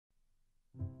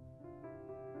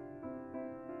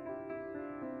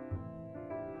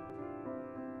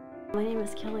My name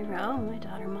is Kelly Rowe. My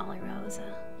daughter Molly Rowe is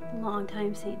a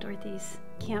longtime St. Dorothy's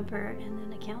camper and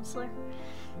then a counselor.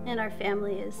 And our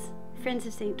family is Friends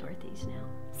of St. Dorothy's now.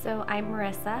 So I'm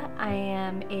Marissa. I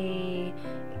am a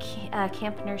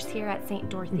camp nurse here at St.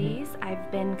 Dorothy's. I've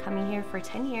been coming here for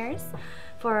 10 years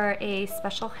for a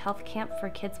special health camp for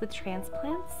kids with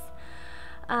transplants,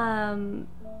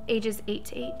 ages 8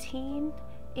 to 18.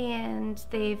 And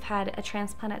they've had a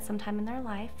transplant at some time in their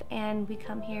life, and we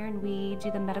come here and we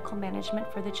do the medical management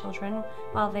for the children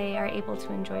while they are able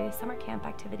to enjoy summer camp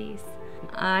activities.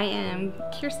 I am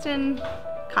Kirsten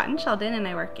Cotton Sheldon, and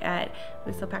I work at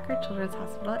Lucille Packard Children's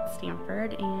Hospital at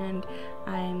Stanford, and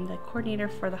I'm the coordinator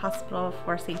for the hospital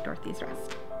for St. Dorothy's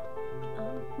Rest.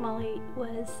 Molly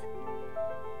was,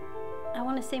 I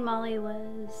want to say Molly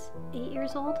was 8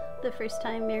 years old the first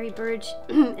time Mary Burge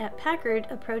at Packard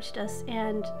approached us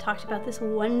and talked about this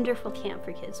wonderful camp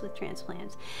for kids with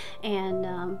transplants and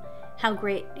how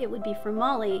great it would be for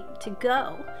Molly to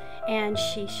go. And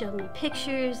she showed me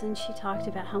pictures and she talked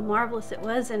about how marvelous it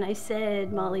was, and I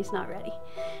said, Molly's not ready.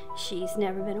 She's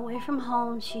never been away from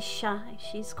home. She's shy.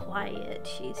 She's quiet.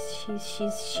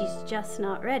 She's just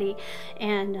not ready.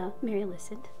 And Mary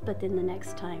listened, but then the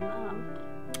next time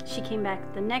she came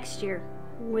back the next year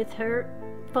with her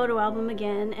photo album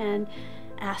again and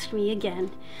asked me again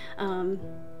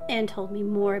and told me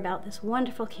more about this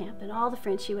wonderful camp and all the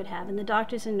friends she would have and the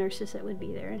doctors and nurses that would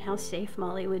be there and how safe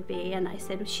Molly would be. And I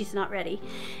said, well, she's not ready.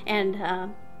 And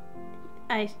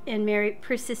Mary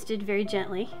persisted very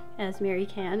gently, as Mary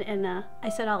can, and I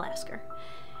said, I'll ask her.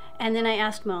 And then I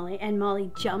asked Molly, and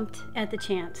Molly jumped at the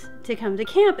chance to come to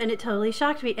camp, and it totally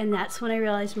shocked me. And that's when I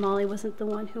realized Molly wasn't the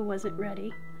one who wasn't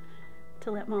ready to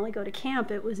let Molly go to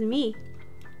camp. It was me.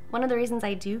 One of the reasons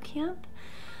I do camp,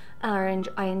 or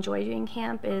I enjoy doing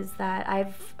camp, is that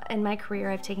in my career,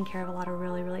 I've taken care of a lot of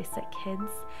really, really sick kids.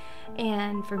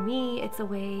 And for me, it's a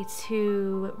way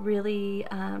to really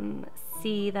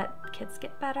see that kids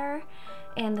get better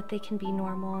and that they can be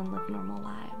normal and live normal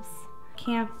lives.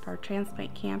 Camp, our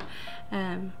transplant camp,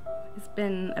 has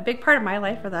been a big part of my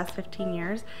life for the last 15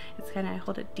 years. It's kind of, I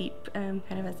hold it deep, kind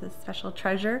of as a special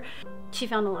treasure. She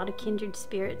found a lot of kindred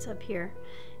spirits up here,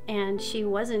 and she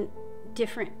wasn't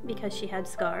different because she had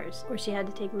scars or she had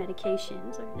to take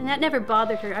medications, and that never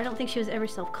bothered her. I don't think she was ever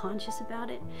self-conscious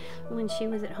about it when she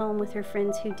was at home with her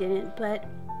friends who didn't, but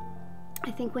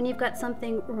I think when you've got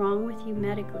something wrong with you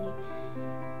medically,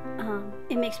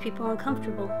 it makes people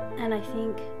uncomfortable. And I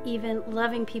think even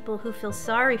loving people who feel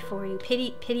sorry for you,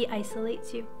 pity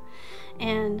isolates you.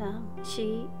 And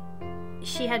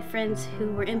she had friends who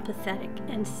were empathetic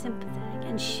and sympathetic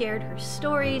and shared her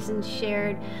stories and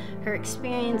shared her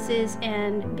experiences,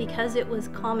 and because it was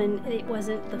common, it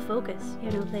wasn't the focus.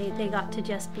 You know, they got to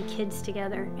just be kids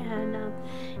together,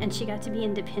 and she got to be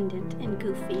independent and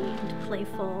goofy and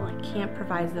playful. And camp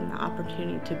provides them the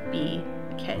opportunity to be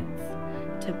kids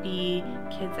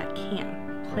at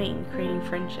camp, playing, creating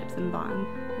friendships and bonds.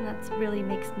 And that really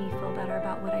makes me feel better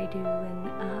about what I do,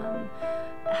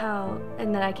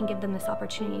 and that I can give them this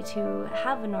opportunity to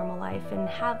have a normal life and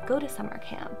go to summer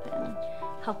camp and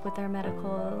help with their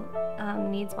medical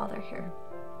needs while they're here.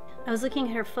 I was looking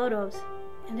at her photos,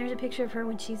 and there's a picture of her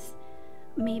when she's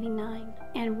maybe 9,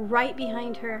 and right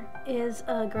behind her is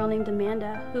a girl named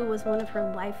Amanda, who was one of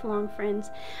her lifelong friends.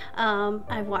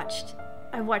 I've watched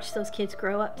those kids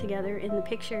grow up together in the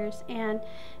pictures, and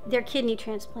their kidney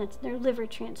transplants, their liver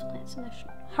transplants, and their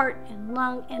heart and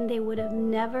lung, and they would have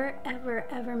never, ever,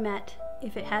 ever met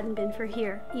if it hadn't been for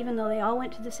here. Even though they all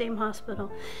went to the same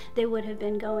hospital, they would have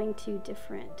been going to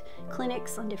different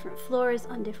clinics on different floors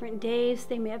on different days.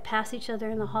 They may have passed each other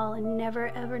in the hall and never,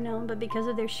 ever known, but because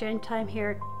of their sharing time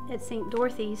here at St.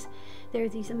 Dorothy's, there are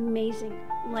these amazing,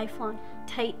 lifelong,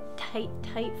 tight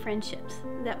friendships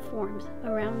that formed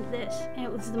around this. And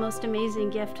it was the most amazing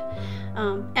gift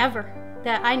ever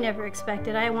that I never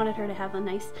expected. I wanted her to have a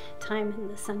nice time in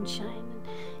the sunshine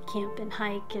and camp and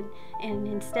hike, and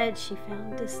instead she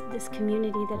found this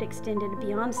community that extended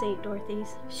beyond St.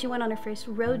 Dorothy's. She went on her first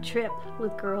road trip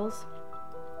with girls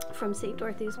from St.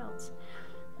 Dorothy's.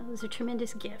 It was a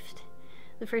tremendous gift.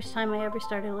 The first time I ever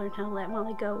started to learn how to let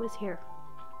Molly go was here,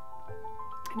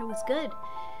 and it was good.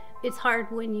 It's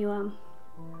hard when you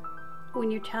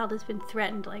when your child has been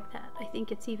threatened like that. I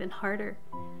think it's even harder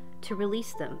to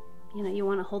release them. You know, you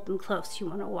want to hold them close, you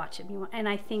want to watch them, and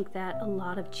I think that a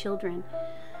lot of children,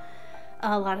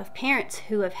 a lot of parents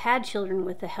who have had children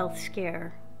with a health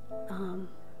scare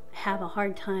have a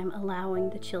hard time allowing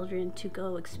the children to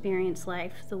go experience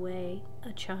life the way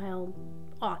a child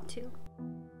ought to.